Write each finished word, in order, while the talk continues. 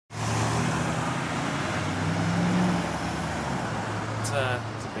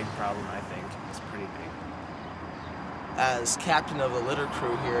it's a big problem, I think. It's pretty big. As captain of the litter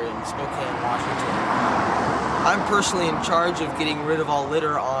crew here in Spokane, Washington, I'm personally in charge of getting rid of all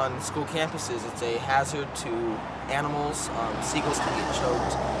litter on school campuses. It's a hazard to animals. Seagulls can get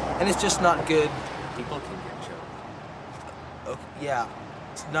choked, and it's just not good. People can get choked. Okay, yeah,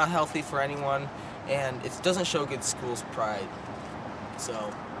 it's not healthy for anyone, and it doesn't show good school's pride.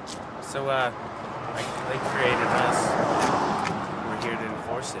 So they created us. We're here to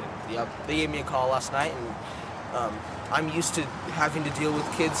enforce it. Yep, they gave me a call last night, and I'm used to having to deal with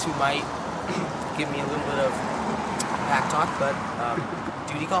kids who might give me a little bit of back talk, but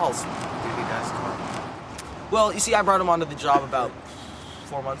duty calls. Duty does call. Well, you see, I brought him onto the job about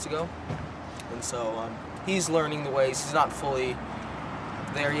 4 months ago, and so he's learning the ways. He's not fully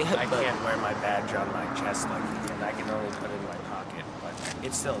there yet. I can't wear my badge on my chest like he can. I can only put it in my pocket, but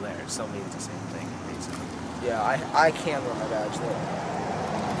it's still there. It still means the same thing, basically. Yeah, I can wear my badge there.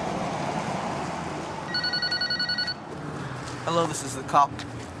 Hello, this is the Cop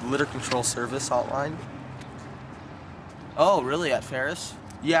Litter Control Service hotline. Oh, really? At Ferris?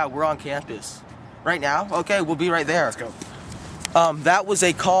 Yeah, we're on campus. Right now? Okay, we'll be right there. Let's go. That was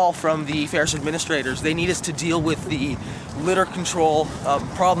a call from the Ferris administrators. They need us to deal with the litter control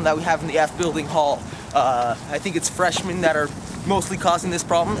problem that we have in the F building hall. I think it's freshmen that are mostly causing this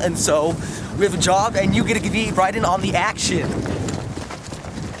problem, and so we have a job, and you get to be right in on the action.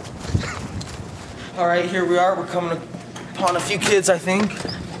 All right, here we are. We're coming upon a few kids, I think.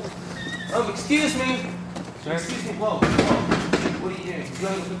 Excuse me. Sure. Excuse me. Whoa. What are you doing? You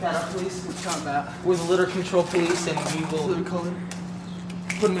want to pick that up, please? What's on that? We're the litter control police, and we will Litter color?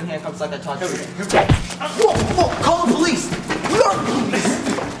 put them in handcuffs like I taught you. Whoa! Call the police! We are the police!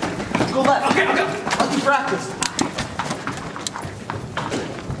 Go left. Okay. Let me practice.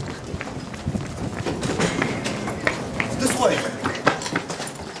 This way.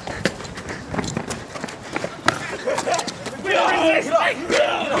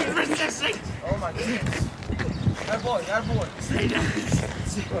 Oh my goodness. That boy. Stay down.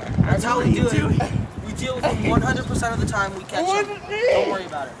 That's how we do it. We deal with him 100% of the time we catch him. Don't worry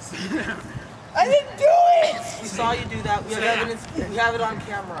about it. I didn't do it! We saw you do that. We have evidence. We have it on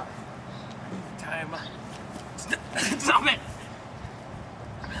camera. Time. Stop it!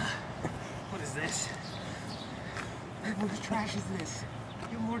 What is this? What trash is this?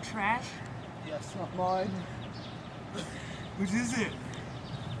 You have more trash? Yes. Not mine. What is it?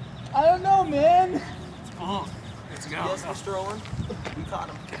 I don't know, man. It's full. Let's go. Yes, Mr. Owen. We caught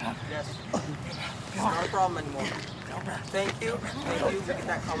him. Yes. It's not a problem anymore. Thank you. We get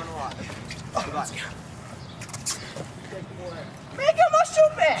that coming a lot. Goodbye. Make him a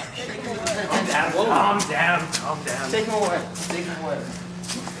shoe bag! Calm down. Take him away.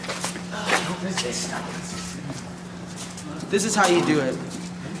 This is how you do it.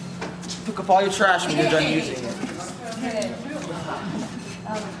 Pick up all your trash when you're done using it.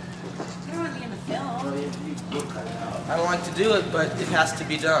 I don't like to do it, but it has to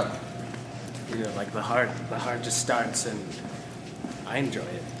be done. You know, like the heart just starts, and I enjoy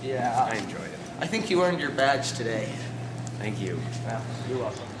it. Yeah. I enjoy it. I think you earned your badge today. Thank you. Yeah, you're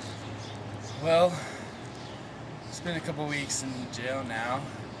welcome. Well, it's been a couple weeks in jail now.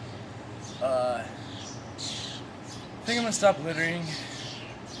 I think I'm gonna stop littering.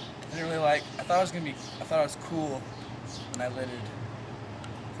 I didn't really like. I thought I was cool when I littered.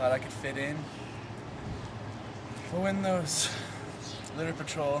 Thought I could fit in. But when those litter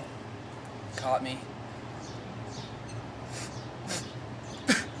patrol caught me,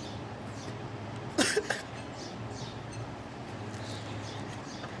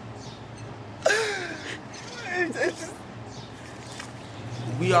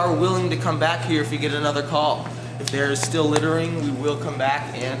 We are willing to come back here if you get another call. If there is still littering, we will come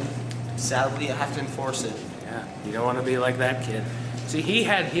back, and sadly I have to enforce it. Yeah, you don't want to be like that kid. See, he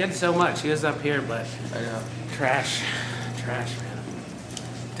had so much. He was up here, but I know. trash, man.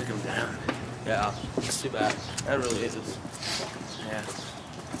 Took him down. Yeah, it's too bad. That really is. Yeah.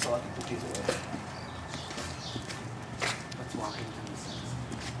 That's all I can put these away. Let's walk into